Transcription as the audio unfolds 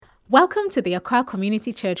Welcome to the Accra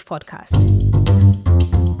Community Church podcast.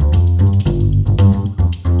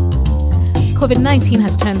 COVID-19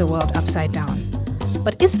 has turned the world upside down.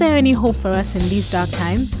 But is there any hope for us in these dark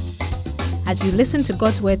times? As you listen to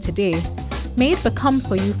God's word today, may it become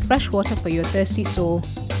for you fresh water for your thirsty soul,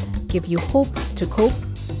 give you hope to cope,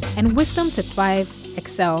 and wisdom to thrive,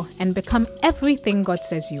 excel, and become everything God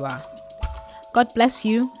says you are. God bless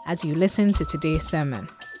you as you listen to today's sermon.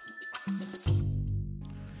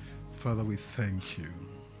 Father, we thank you.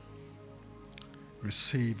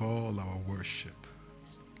 Receive all our worship,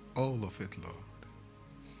 all of it, Lord.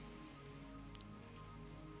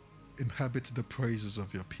 Inhabit the praises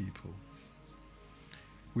of your people.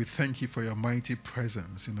 We thank you for your mighty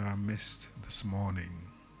presence in our midst this morning.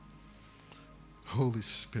 Holy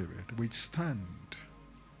Spirit, we stand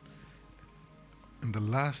in the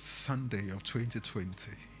last Sunday of 2020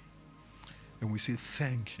 and we say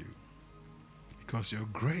thank you, because your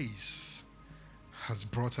grace has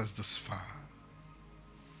brought us this far.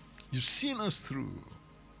 You've seen us through,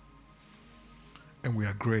 and we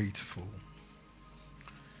are grateful.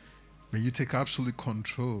 May you take absolute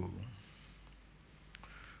control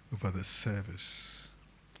over the service,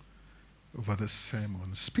 over the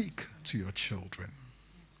sermon. Speak to your children.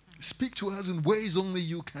 Speak to us in ways only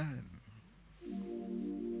you can.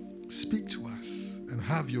 Speak to us and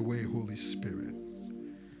have your way, Holy Spirit.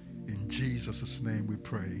 In Jesus' name we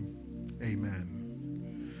pray.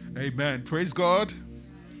 Amen. Amen. Praise God.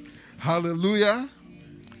 Hallelujah.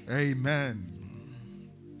 Amen.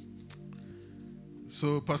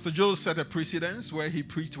 So Pastor Joel set a precedence where he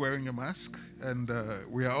preached wearing a mask, and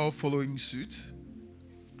we are all following suit.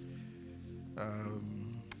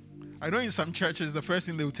 I know in some churches the first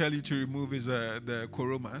thing they will tell you to remove is the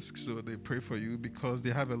Koro mask, so they pray for you because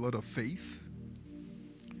they have a lot of faith.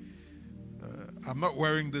 I'm not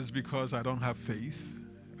wearing this because I don't have faith.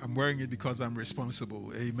 I'm wearing it because I'm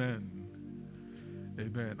responsible. Amen.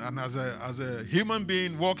 Amen. And as a human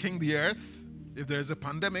being walking the earth, if there's a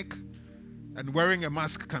pandemic and wearing a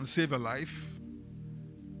mask can save a life,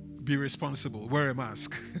 be responsible. Wear a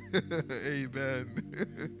mask. Amen.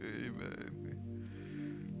 Amen.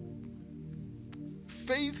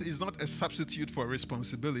 Faith is not a substitute for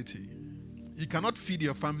responsibility. You cannot feed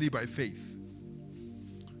your family by faith.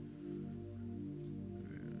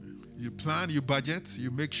 You plan, you budget, you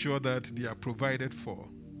make sure that they are provided for.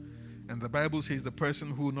 And the Bible says the person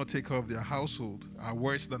who will not take care of their household are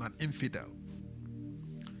worse than an infidel.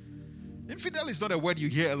 Infidel is not a word you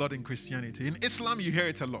hear a lot in Christianity. In Islam, you hear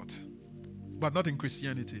it a lot, but not in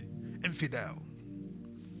Christianity. Infidel.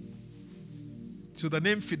 So the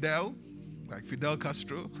name Fidel, like Fidel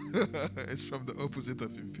Castro, is from the opposite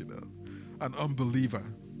of infidel, an unbeliever.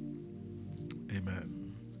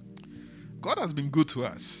 Amen. God has been good to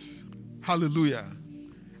us. Hallelujah.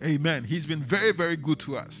 Amen. He's been very, very good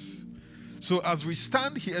to us. So as we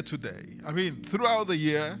stand here today, throughout the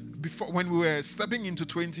year, before when we were stepping into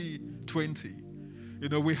 2020,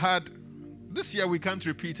 we had, this year we can't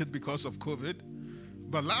repeat it because of COVID,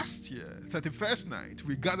 but last year, 31st night,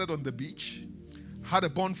 we gathered on the beach, had a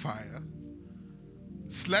bonfire,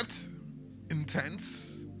 slept in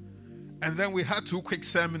tents, and then we had two quick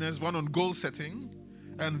seminars, one on goal setting,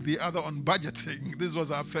 and the other on budgeting. This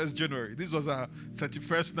was our 1st January. This was our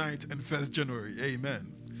 31st night and 1st January.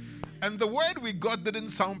 Amen. And the word we got didn't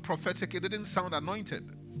sound prophetic. It didn't sound anointed.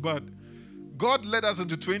 But God led us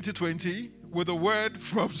into 2020 with a word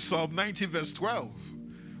from Psalm 90 verse 12,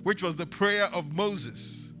 which was the prayer of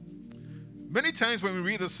Moses. Many times when we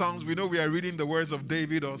read the Psalms, we know we are reading the words of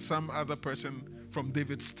David or some other person from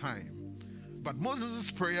David's time. But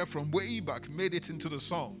Moses' prayer from way back made it into the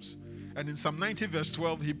Psalms. And in Psalm 90 verse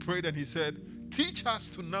 12, he prayed and he said, teach us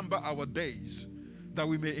to number our days, that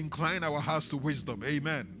we may incline our hearts to wisdom.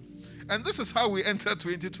 Amen. And this is how we entered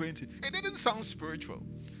 2020. It didn't sound spiritual.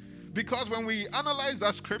 Because when we analyzed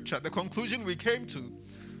that scripture, the conclusion we came to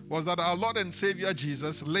was that our Lord and Savior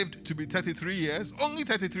Jesus lived to be 33 years, only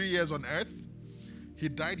 33 years on earth. He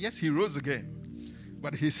died, yes, he rose again.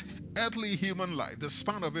 But his earthly human life, the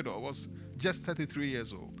span of it all, was just 33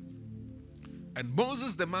 years old. And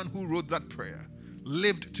Moses, the man who wrote that prayer,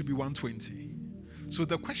 lived to be 120. So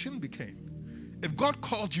the question became, if God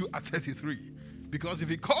called you at 33, because if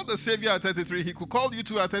he called the Savior at 33, he could call you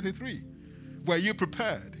too at 33. Were you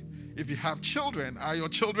prepared? If you have children, are your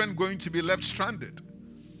children going to be left stranded?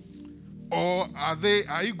 Or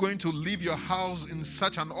are you going to leave your house in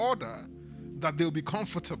such an order that they'll be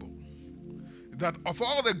comfortable? That of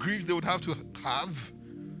all the griefs they would have to have,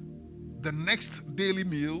 the next daily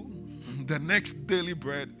meal, the next daily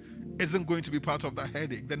bread isn't going to be part of the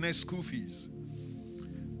headache, the next school fees.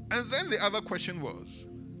 And then the other question was,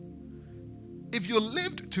 if you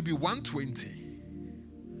lived to be 120,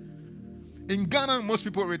 in Ghana, most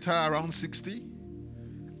people retire around 60.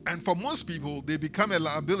 And for most people, they become a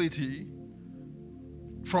liability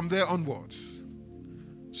from there onwards.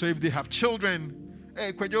 So if they have children,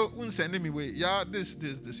 hey, Kwejo, won't send them away. Yeah, this,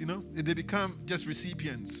 they become just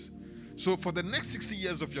recipients. So for the next 60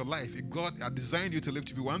 years of your life, if God had designed you to live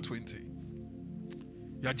to be 120,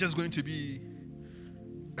 you're just going to be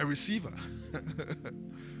a receiver.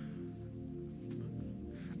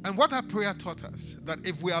 And what that prayer taught us, that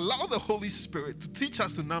if we allow the Holy Spirit to teach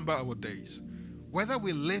us to number our days, whether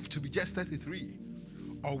we live to be just 33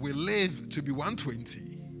 or we live to be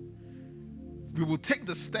 120, we will take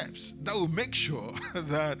the steps that will make sure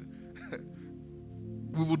that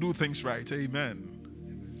we will do things right. Amen.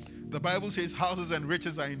 The Bible says houses and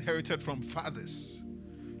riches are inherited from fathers.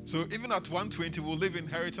 So even at 120, we'll leave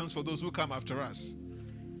inheritance for those who come after us.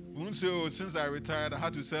 We won't say, oh, since I retired, I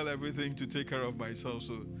had to sell everything to take care of myself.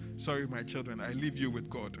 So, sorry, my children, I leave you with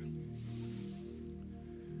God.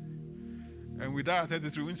 And with that,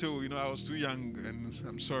 33, we won't say, oh, I was too young and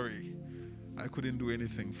I'm sorry, I couldn't do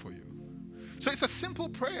anything for you. So it's a simple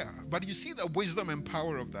prayer, but you see the wisdom and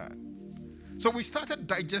power of that. So we started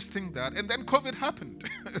digesting that, and then COVID happened.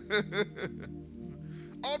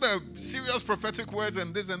 All the serious prophetic words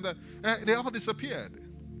and this and that, they all disappeared.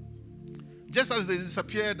 Just as they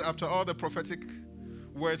disappeared after all the prophetic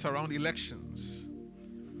words around elections.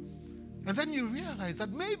 And then you realize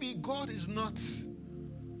that maybe God is not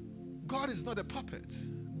a puppet.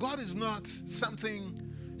 God is not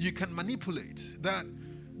something you can manipulate. That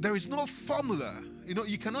there is no formula.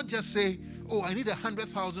 You cannot just say, oh, I need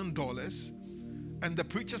 $100,000. And the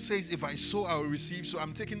preacher says, if I sow, I will receive. So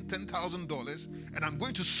I'm taking $10,000 and I'm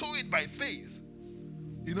going to sow it by faith.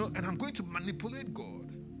 And I'm going to manipulate God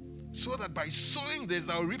so that by sowing this,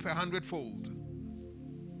 I'll reap 100-fold.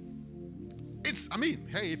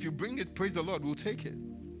 Hey, if you bring it, praise the Lord, we'll take it.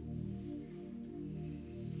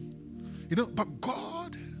 But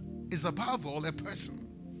God is above all a person.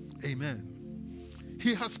 Amen.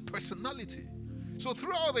 He has personality. So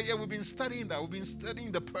throughout the year, we've been studying that. We've been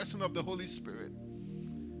studying the person of the Holy Spirit.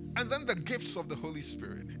 And then the gifts of the Holy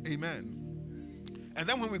Spirit. Amen. And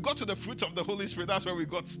then when we got to the fruit of the Holy Spirit, that's where we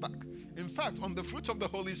got stuck. In fact, on the fruit of the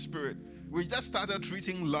Holy Spirit, we just started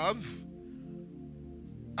treating love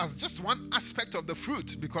as just one aspect of the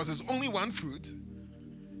fruit, because it's only one fruit.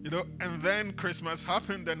 And then Christmas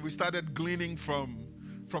happened and we started gleaning from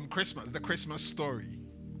Christmas, the Christmas story.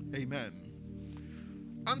 Amen.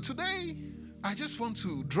 And today, I just want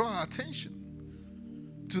to draw our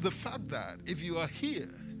attention to the fact that if you are here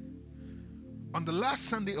on the last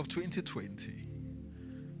Sunday of 2020,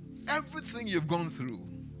 everything you've gone through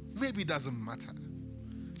maybe doesn't matter.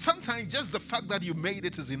 Sometimes just the fact that you made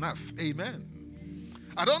it is enough. Amen.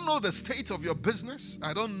 I don't know the state of your business.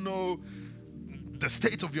 I don't know the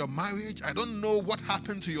state of your marriage. I don't know what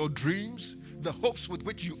happened to your dreams, the hopes with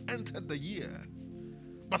which you entered the year.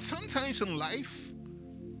 But sometimes in life,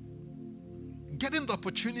 getting the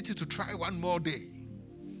opportunity to try one more day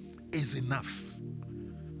is enough.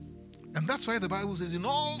 And that's why the Bible says, in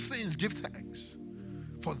all things give thanks,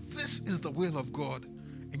 for this is the will of God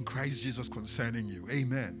in Christ Jesus concerning you.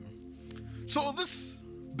 Amen. So this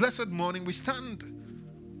blessed morning, we stand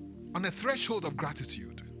on a threshold of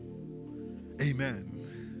gratitude.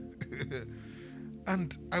 Amen.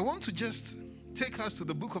 And I want to just take us to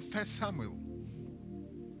the book of 1 Samuel.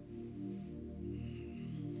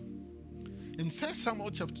 In 1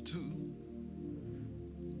 Samuel chapter 2,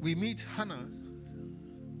 we meet Hannah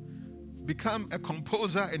become a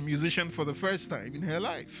composer and musician for the first time in her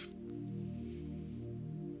life.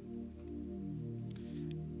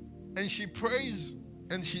 And she prays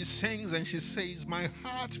and she sings and she says, my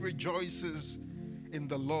heart rejoices in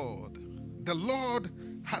the Lord. The Lord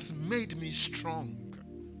has made me strong.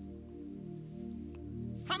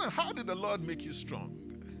 Hannah, how did the Lord make you strong?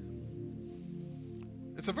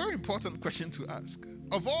 It's a very important question to ask.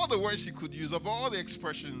 Of all the words she could use, of all the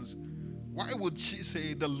expressions, why would she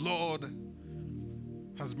say, the Lord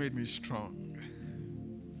has made me strong?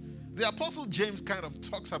 The Apostle James kind of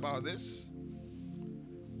talks about this,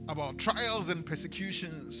 about trials and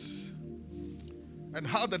persecutions, and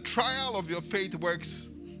how the trial of your faith works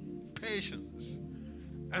patience,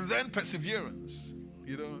 and then perseverance,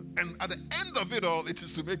 and at the end of it all, it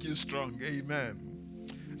is to make you strong. Amen.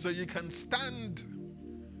 So you can stand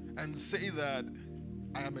and say that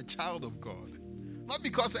I am a child of God. Not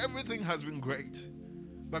because everything has been great,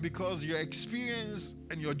 but because your experience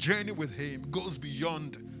and your journey with Him goes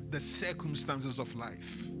beyond the circumstances of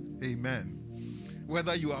life. Amen.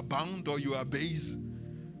 Whether you are bound or you are base,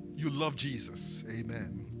 you love Jesus.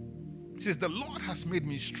 Amen. He says, the Lord has made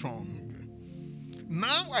me strong.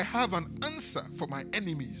 Now I have an answer for my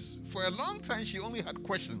enemies. For a long time, she only had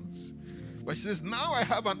questions. But she says, now I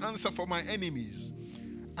have an answer for my enemies.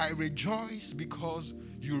 I rejoice because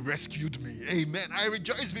you rescued me. Amen. I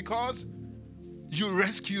rejoice because you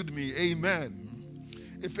rescued me. Amen.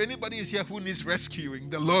 If anybody is here who needs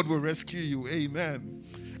rescuing, the Lord will rescue you. Amen.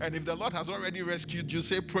 And if the Lord has already rescued you,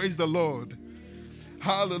 say, praise the Lord.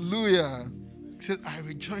 Hallelujah. He says, I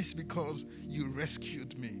rejoice because you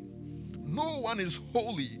rescued me. No one is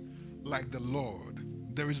holy like the Lord.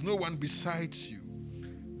 There is no one besides you.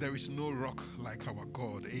 There is no rock like our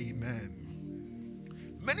God.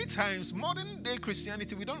 Amen. Many times, modern day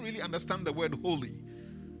Christianity, we don't really understand the word holy.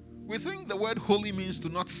 We think the word holy means to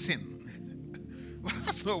not sin. But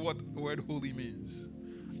that's not what the word holy means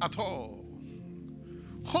at all.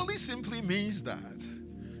 Holy simply means that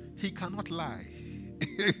he cannot lie.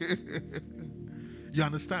 You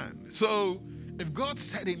understand? So, if God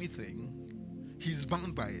said anything, he's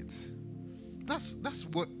bound by it. That's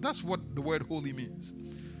what the word holy means.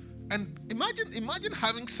 And imagine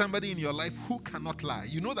having somebody in your life who cannot lie.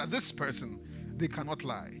 You know that this person, they cannot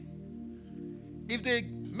lie. If they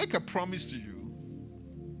make a promise to you,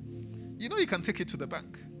 you know you can take it to the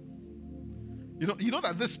bank. You know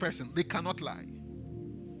that this person, they cannot lie.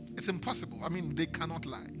 It's impossible. I mean, they cannot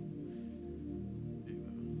lie.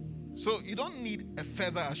 So you don't need a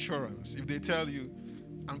further assurance if they tell you,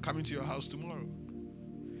 I'm coming to your house tomorrow.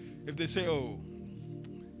 If they say, oh,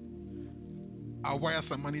 I'll wire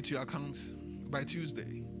some money to your account by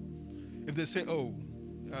Tuesday. If they say, oh,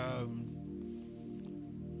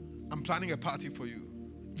 I'm planning a party for you.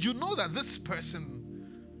 You know that this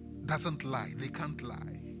person doesn't lie. They can't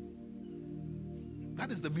lie. That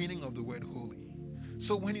is the meaning of the word holy.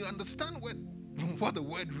 So when you understand what the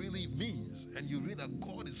word really means and you read that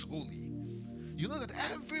God is holy, you know that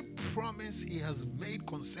every promise he has made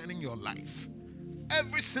concerning your life,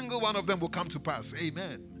 every single one of them will come to pass.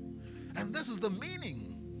 Amen. And this is the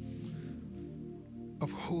meaning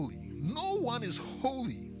of holy. No one is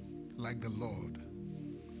holy like the Lord.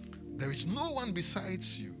 There is no one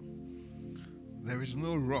besides you. There is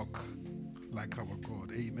no rock like our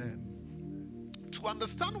God. Amen. To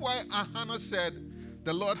understand why Hannah said,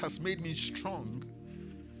 the Lord has made me strong,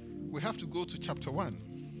 we have to go to chapter 1.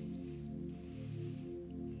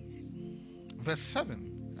 Verse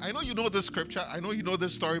 7. I know you know this scripture. I know you know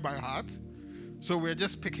this story by heart. So we're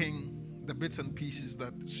just picking the bits and pieces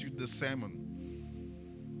that suit the sermon.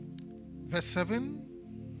 Verse 7,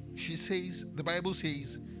 she says, the Bible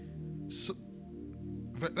says, so,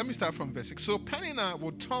 let me start from verse 6. So Peninnah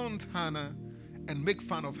would taunt Hannah and make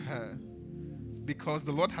fun of her because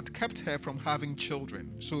the Lord had kept her from having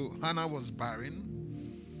children. So Hannah was barren.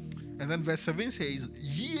 And then verse 7 says,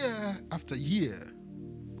 year after year,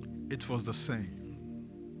 it was the same.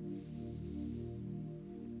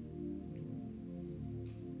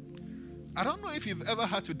 I don't know if you've ever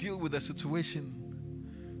had to deal with a situation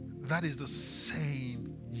that is the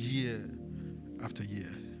same year after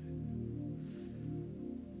year.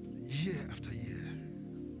 Year after year.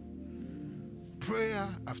 Prayer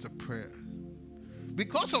after prayer.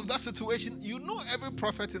 Because of that situation, you know every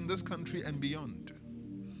prophet in this country and beyond.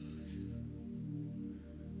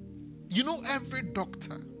 You know every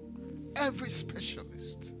doctor, every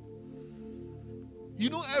specialist. You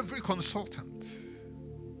know every consultant.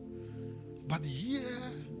 But year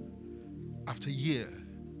after year,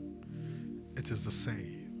 it is the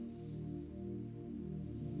same.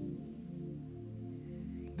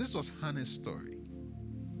 This was Hannah's story.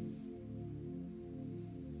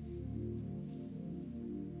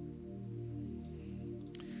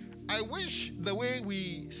 I wish the way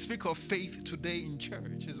we speak of faith today in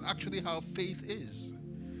church is actually how faith is.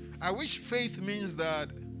 I wish faith means that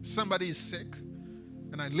somebody is sick,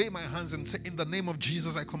 and I lay my hands and say, in the name of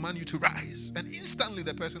Jesus, I command you to rise. And instantly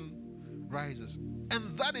the person rises.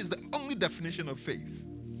 And that is the only definition of faith.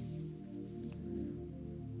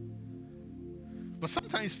 But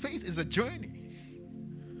sometimes faith is a journey.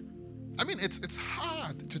 I mean, it's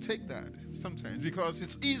hard to take that sometimes because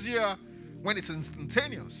it's easier when it's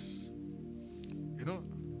instantaneous. You know,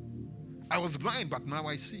 I was blind, but now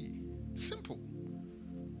I see. Simple.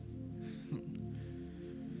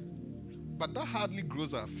 But that hardly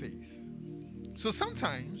grows our faith. So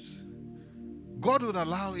sometimes God would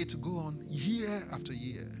allow it to go on year after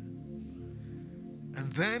year.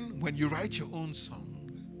 And then when you write your own song,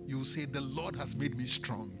 you will say, the Lord has made me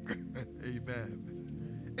strong.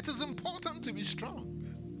 Amen. It is important to be strong.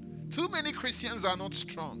 Too many Christians are not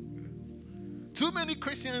strong. Too many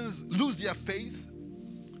Christians lose their faith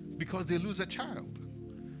because they lose a child.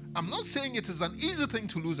 I'm not saying it is an easy thing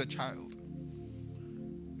to lose a child.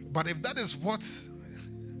 But if that is what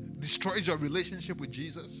destroys your relationship with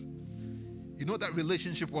Jesus, you know that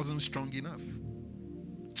relationship wasn't strong enough.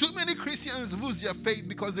 Too many Christians lose their faith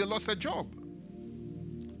because they lost a job,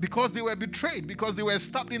 because they were betrayed, because they were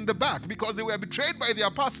stabbed in the back, because they were betrayed by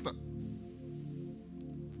their pastor.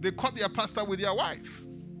 They caught their pastor with their wife,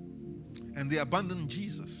 and they abandoned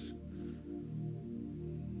Jesus.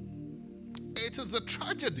 It is a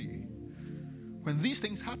tragedy when these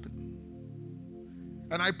things happen.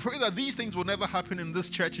 And I pray that these things will never happen in this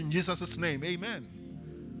church in Jesus' name. Amen.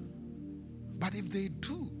 But if they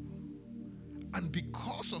do, and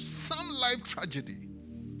because of some life tragedy,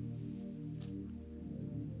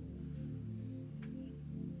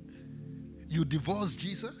 you divorce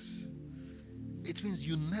Jesus, it means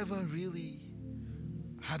you never really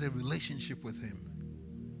had a relationship with him.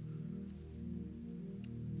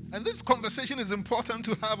 And this conversation is important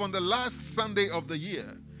to have on the last Sunday of the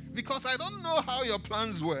year, because I don't know how your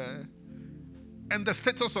plans were and the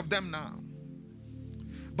status of them now.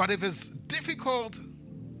 But if it's difficult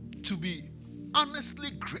to be honestly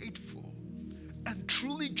grateful and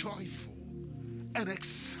truly joyful and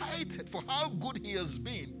excited for how good he has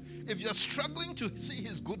been, if you're struggling to see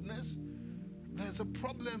his goodness, there's a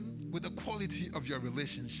problem with the quality of your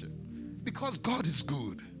relationship. Because God is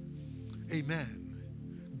good. Amen.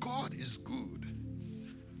 God is good.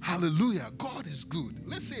 Hallelujah. God is good.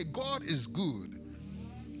 Let's say God is good.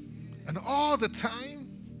 And all the time,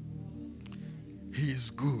 he is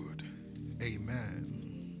good. Amen.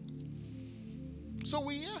 So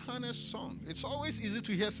we hear Hannah's song. It's always easy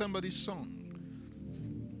to hear somebody's song.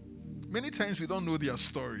 Many times we don't know their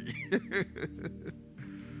story.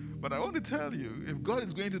 But I want to tell you, if God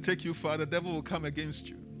is going to take you far, the devil will come against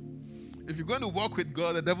you. If you're going to walk with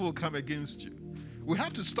God, the devil will come against you. We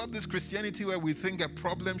have to stop this Christianity where we think a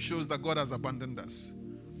problem shows that God has abandoned us.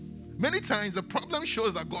 Many times the problem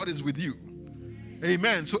shows that God is with you.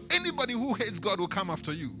 Amen. So anybody who hates God will come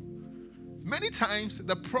after you. Many times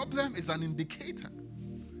the problem is an indicator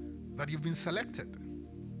that you've been selected.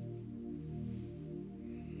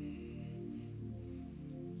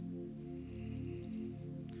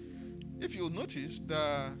 If you'll notice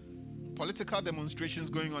the political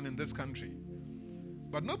demonstrations going on in this country,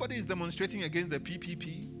 but nobody is demonstrating against the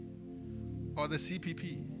PPP or the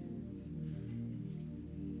CPP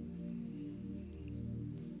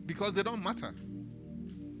because they don't matter.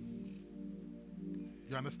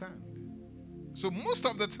 You understand? So most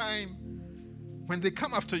of the time, when they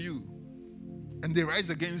come after you and they rise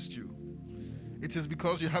against you, it is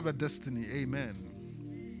because you have a destiny. Amen.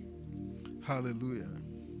 Hallelujah.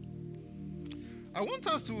 I want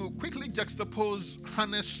us to quickly juxtapose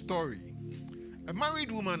Hannah's story. A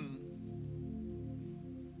married woman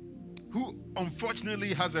who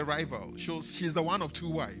unfortunately has a rival. She's the one of two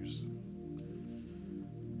wives.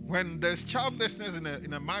 When there's childlessness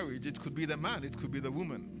in a marriage, it could be the man, it could be the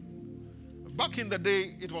woman. Back in the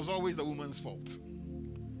day, it was always the woman's fault.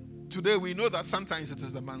 Today, we know that sometimes it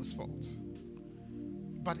is the man's fault.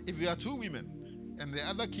 But if you are two women and the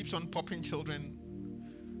other keeps on popping children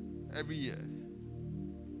every year,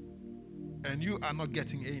 and you are not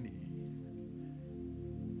getting any,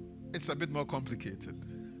 it's a bit more complicated.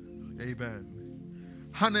 Amen.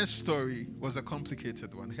 Hannah's story was a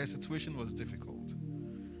complicated one. Her situation was difficult.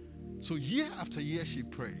 So year after year she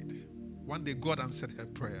prayed. One day God answered her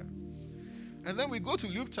prayer. And then we go to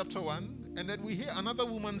Luke chapter 1, and then we hear another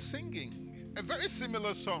woman singing a very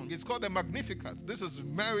similar song. It's called the Magnificat. This is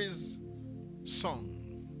Mary's song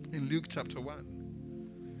in Luke chapter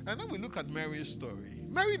 1. And then we look at Mary's story.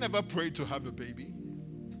 Mary never prayed to have a baby.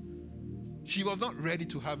 She was not ready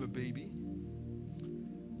to have a baby.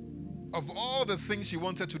 Of all the things she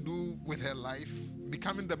wanted to do with her life,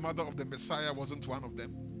 becoming the mother of the Messiah wasn't one of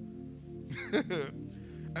them.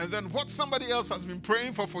 And then what somebody else has been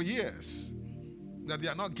praying for years that they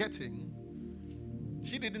are not getting,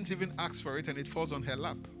 she didn't even ask for it, and it falls on her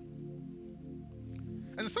lap.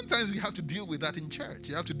 And sometimes we have to deal with that in church.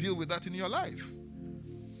 You have to deal with that in your life.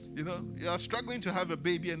 You know, you are struggling to have a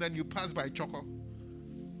baby, and then you pass by Choco.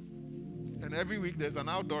 And every week there's an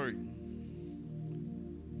outdooring.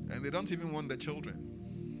 And they don't even want the children.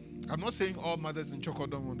 I'm not saying all mothers in Choco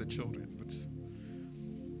don't want the children, but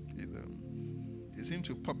you know, you seem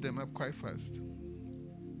to pop them up quite fast.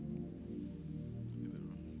 You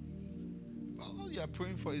know, all you are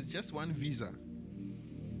praying for is just one visa.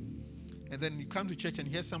 And then you come to church and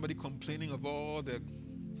hear somebody complaining of all the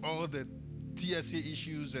TSA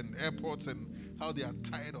issues and airports and how they are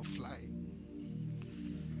tired of flying.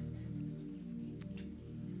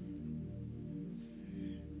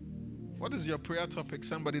 What is your prayer topic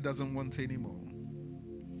somebody doesn't want anymore?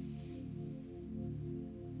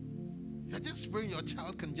 You're just praying your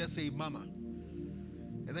child can just say mama.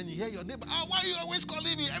 And then you hear your neighbor, why are you always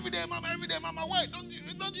calling me every day mama, why? Don't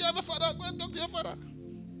you have a father? Go and talk to your father.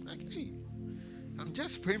 Like, hey, I'm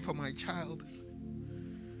just praying for my child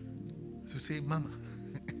to say mama,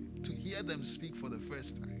 to hear them speak for the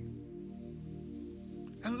first time.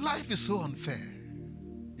 And life is so unfair,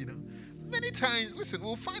 you know. Many times, listen,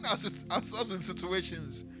 we'll find ourselves in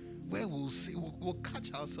situations where we'll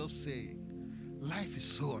catch ourselves saying, life is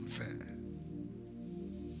so unfair.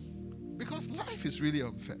 Because life is really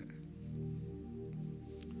unfair.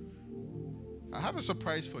 I have a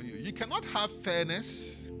surprise for you. You cannot have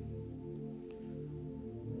fairness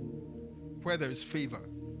where there is favor.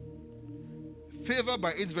 Favor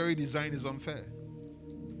by its very design is unfair.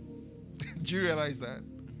 Do you realize that?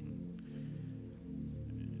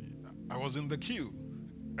 I was in the queue,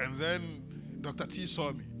 and then Dr. T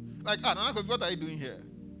saw me. Like, Nana, what are you doing here?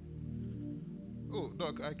 Oh,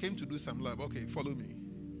 Doc, I came to do some lab. Okay, follow me.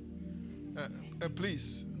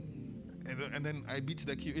 Please. And then I beat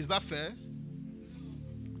the queue. Is that fair?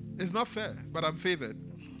 It's not fair, but I'm favored.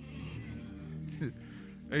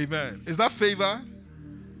 Amen. Is that favor?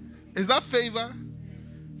 Is that favor?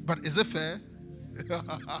 But is it fair?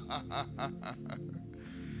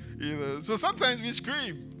 You know, so sometimes we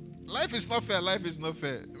scream. Life is not fair, life is not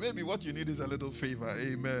fair. Maybe what you need is a little favor.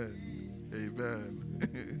 Amen. Amen.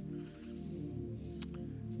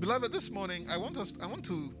 Beloved, this morning I want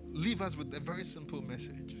to leave us with a very simple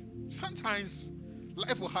message. Sometimes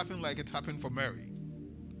life will happen like it happened for Mary.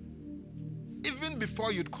 Even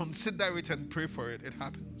before you'd consider it and pray for it, it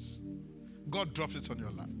happens. God drops it on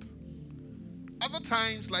your lap. Other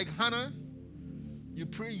times, like Hannah, you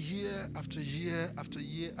pray year after year after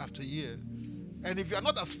year after year. And if you're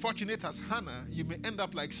not as fortunate as Hannah, you may end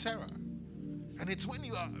up like Sarah. And it's when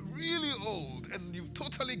you are really old and you've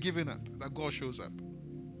totally given up that God shows up.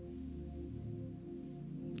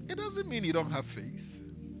 It doesn't mean you don't have faith.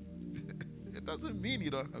 It doesn't mean you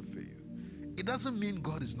don't have faith. It doesn't mean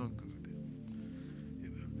God is not good. You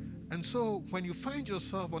know? And so when you find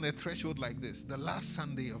yourself on a threshold like this, the last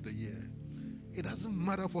Sunday of the year, it doesn't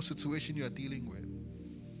matter what situation you are dealing with.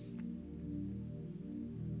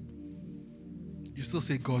 You still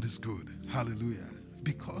say God is good. Hallelujah.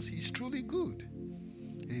 Because he's truly good.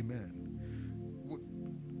 Amen.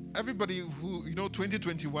 Everybody who,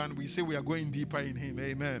 2021, we say we are going deeper in him.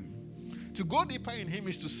 Amen. To go deeper in him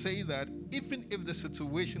is to say that even if the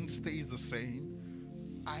situation stays the same,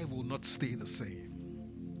 I will not stay the same.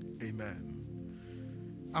 Amen.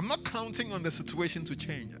 I'm not counting on the situation to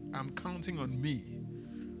change. I'm counting on me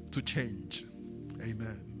to change.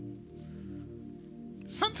 Amen.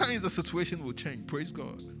 Sometimes the situation will change. Praise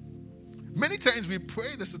God. Many times we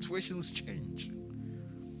pray the situations change.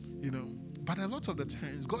 But a lot of the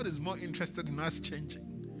times God is more interested in us changing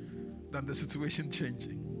than the situation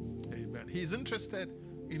changing. Amen. He's interested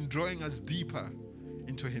in drawing us deeper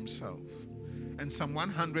into himself. And Psalm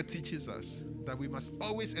 100 teaches us that we must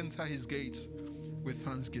always enter his gates with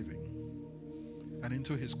thanksgiving and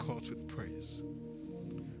into his courts with praise.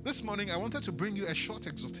 This morning I wanted to bring you a short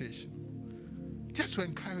exhortation just to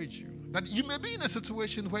encourage you that you may be in a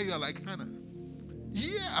situation where you are like Hannah.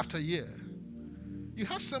 Year after year, you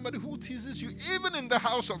have somebody who teases you even in the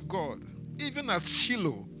house of God. Even at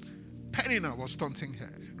Shiloh, Peninnah was taunting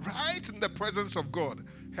her. Right in the presence of God,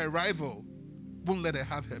 her rival won't let her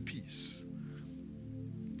have her peace.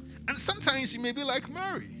 And sometimes you may be like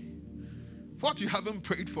Mary. What you haven't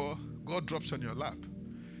prayed for, God drops on your lap.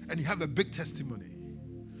 And you have a big testimony.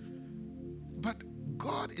 But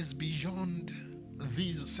God is beyond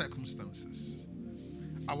these circumstances.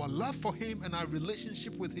 Our love for him and our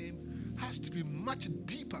relationship with him has to be much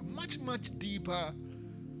deeper, much, much deeper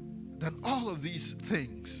than all of these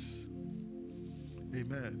things.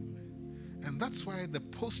 Amen. And that's why the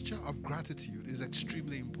posture of gratitude is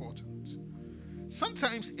extremely important.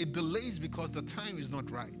 Sometimes it delays because the time is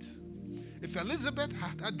not right. If Elizabeth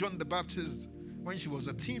had John the Baptist when she was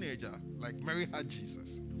a teenager, like Mary had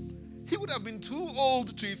Jesus, he would have been too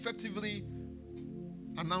old to effectively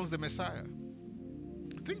announce the Messiah.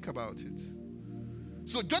 Think about it.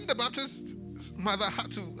 So John the Baptist's mother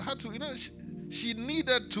had to, she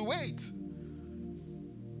needed to wait.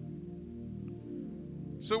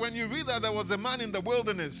 So when you read that there was a man in the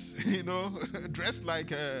wilderness, dressed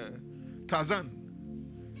like Tarzan,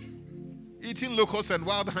 eating locusts and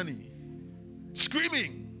wild honey,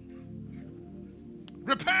 screaming,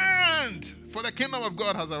 "Repent, for the kingdom of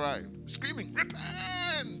God has arrived." Screaming,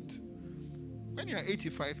 "Repent." When you are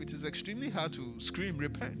 85, it is extremely hard to scream,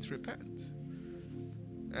 "Repent, repent."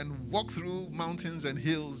 and walk through mountains and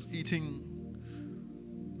hills eating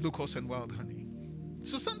locusts and wild honey.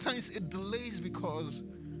 So sometimes it delays because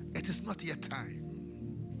it is not yet time.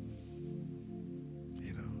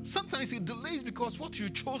 Sometimes it delays because what you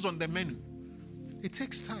chose on the menu, it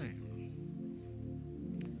takes time.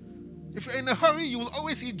 If you're in a hurry, you will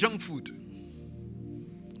always eat junk food.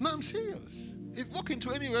 No, I'm serious. If you walk into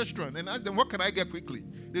any restaurant and ask them, what can I get quickly?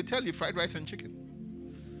 They tell you fried rice and chicken.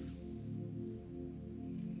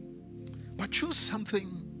 But choose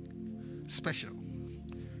something special.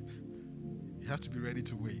 You have to be ready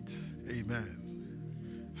to wait.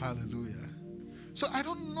 Amen. Hallelujah. So I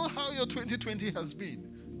don't know how your 2020 has been,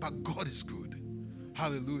 but God is good.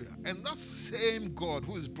 Hallelujah. And that same God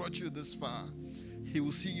who has brought you this far, He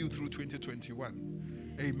will see you through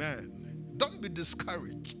 2021. Amen. Don't be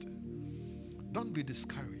discouraged. Don't be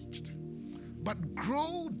discouraged. But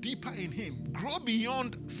grow deeper in Him. Grow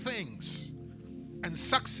beyond things and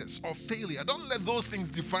success or failure. Don't let those things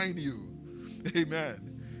define you.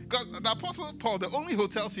 Amen. Because the Apostle Paul, the only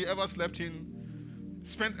hotels he ever slept in,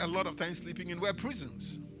 spent a lot of time sleeping in, were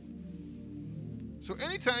prisons. So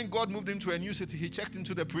anytime God moved him to a new city, he checked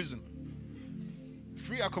into the prison.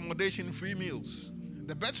 Free accommodation, free meals.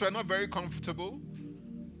 The beds were not very comfortable,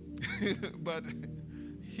 but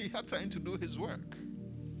he had time to do his work.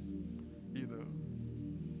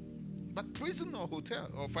 But prison or hotel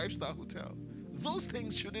or 5-star hotel, those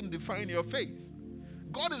things shouldn't define your faith.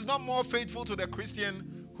 God is not more faithful to the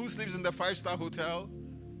Christian who sleeps in the 5-star hotel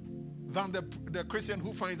than the Christian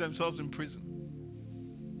who finds themselves in prison.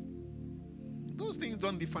 Those things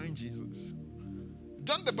don't define Jesus.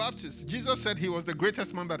 John the Baptist, Jesus said he was the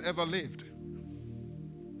greatest man that ever lived.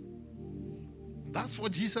 That's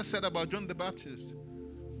what Jesus said about John the Baptist.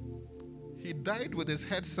 He died with his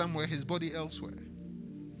head somewhere, his body elsewhere.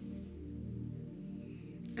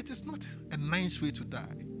 It is not a nice way to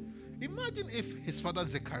die. Imagine if his father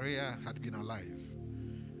Zechariah had been alive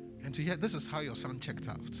and to hear, this is how your son checked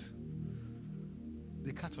out.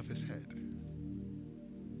 They cut off his head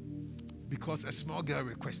because a small girl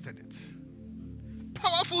requested it.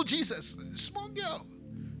 Powerful Jesus, small girl.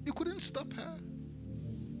 You couldn't stop her.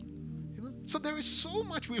 So there is so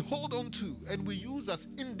much we hold on to and we use as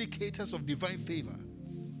indicators of divine favor.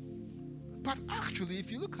 But actually,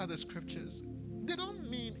 if you look at the scriptures, they don't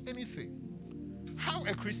mean anything. How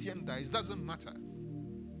a Christian dies doesn't matter.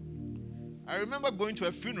 I remember going to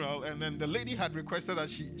a funeral and then the lady had requested that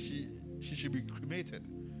she should be cremated.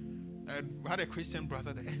 And we had a Christian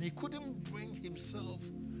brother there, and he couldn't bring himself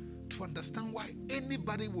to understand why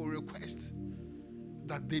anybody will request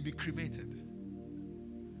that they be cremated.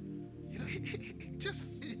 He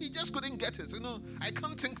just couldn't get it. I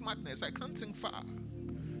can't think madness. I can't think far.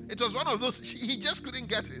 It was one of those, he just couldn't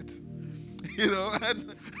get it.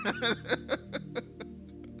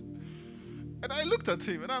 And I looked at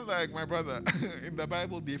him and I'm like, my brother, in the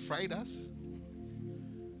Bible, they fried us.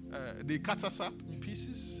 They cut us up in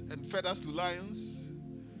pieces and fed us to lions.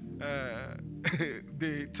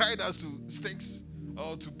 They tied us to sticks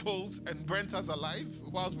or to poles and burnt us alive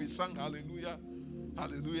whilst we sang hallelujah,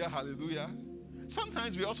 hallelujah, hallelujah.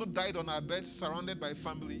 Sometimes we also died on our beds surrounded by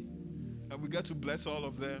family, and we get to bless all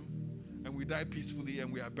of them, and we die peacefully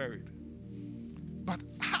and we are buried. But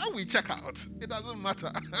how we check out, it doesn't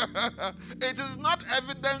matter. It is not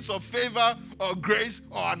evidence of favor or grace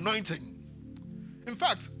or anointing. In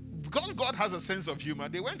fact, because God has a sense of humor,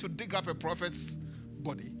 they went to dig up a prophet's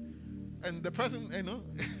body. And the person,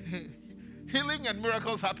 healing and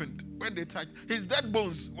miracles happened when they touched. His dead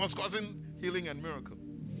bones was causing healing and miracle.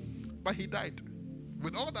 But he died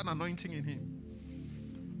with all that anointing in him.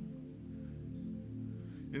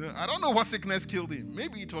 I don't know what sickness killed him.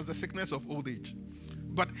 Maybe it was the sickness of old age.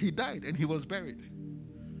 But he died and he was buried.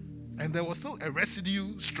 And there was still a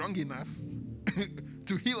residue strong enough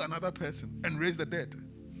to heal another person and raise the dead.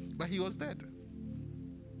 But he was dead.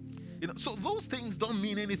 So those things don't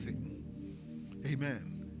mean anything.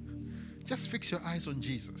 Amen. Just fix your eyes on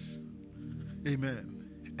Jesus. Amen.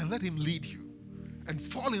 And let him lead you. And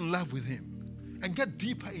fall in love with him. And get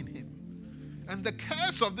deeper in him. And the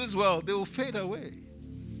cares of this world, they will fade away.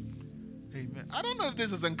 Amen. I don't know if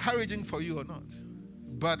this is encouraging for you or not.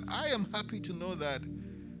 But I am happy to know that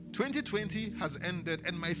 2020 has ended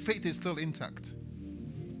and my faith is still intact.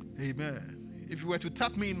 Amen. If you were to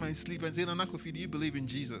tap me in my sleep and say, Nana Kofi, do you believe in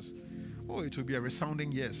Jesus? Oh, it will be a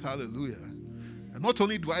resounding yes. Hallelujah. And not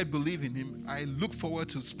only do I believe in him, I look forward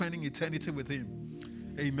to spending eternity with him.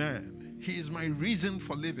 Amen. He is my reason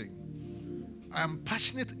for living. I am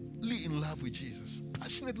passionately in love with Jesus.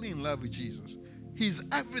 Passionately in love with Jesus. He's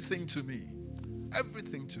everything to me.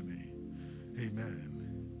 Everything to me. Amen.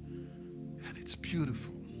 And it's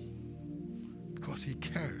beautiful. because he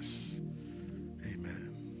cares.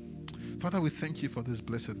 Amen. Father, we thank you for this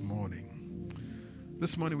blessed morning.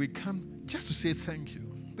 This morning we come just to say thank you.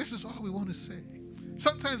 This is all we want to say.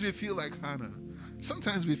 Sometimes we feel like Hannah.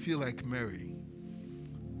 Sometimes we feel like Mary.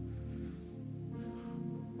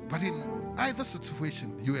 But in either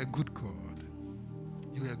situation, you are a good God.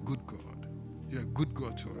 You are a good God. You are a good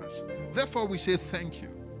God to us. Therefore, we say thank you.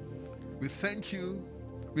 We thank you.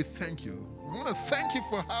 We thank you. We want to thank you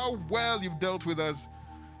for how well you've dealt with us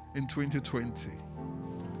in 2020.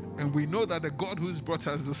 And we know that the God who's brought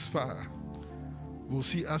us this far will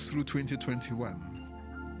see us through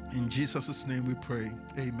 2021. In Jesus' name we pray.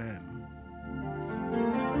 Amen.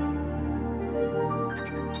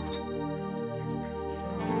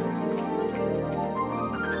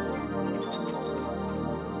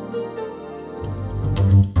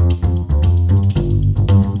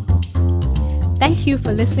 Thank you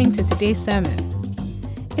for listening to today's sermon.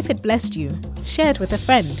 If it blessed you, share it with a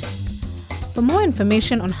friend. For more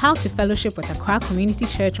information on how to fellowship with Accra Community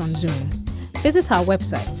Church on Zoom, visit our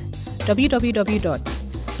website,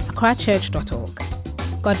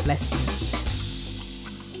 www.accrachurch.org. God bless you.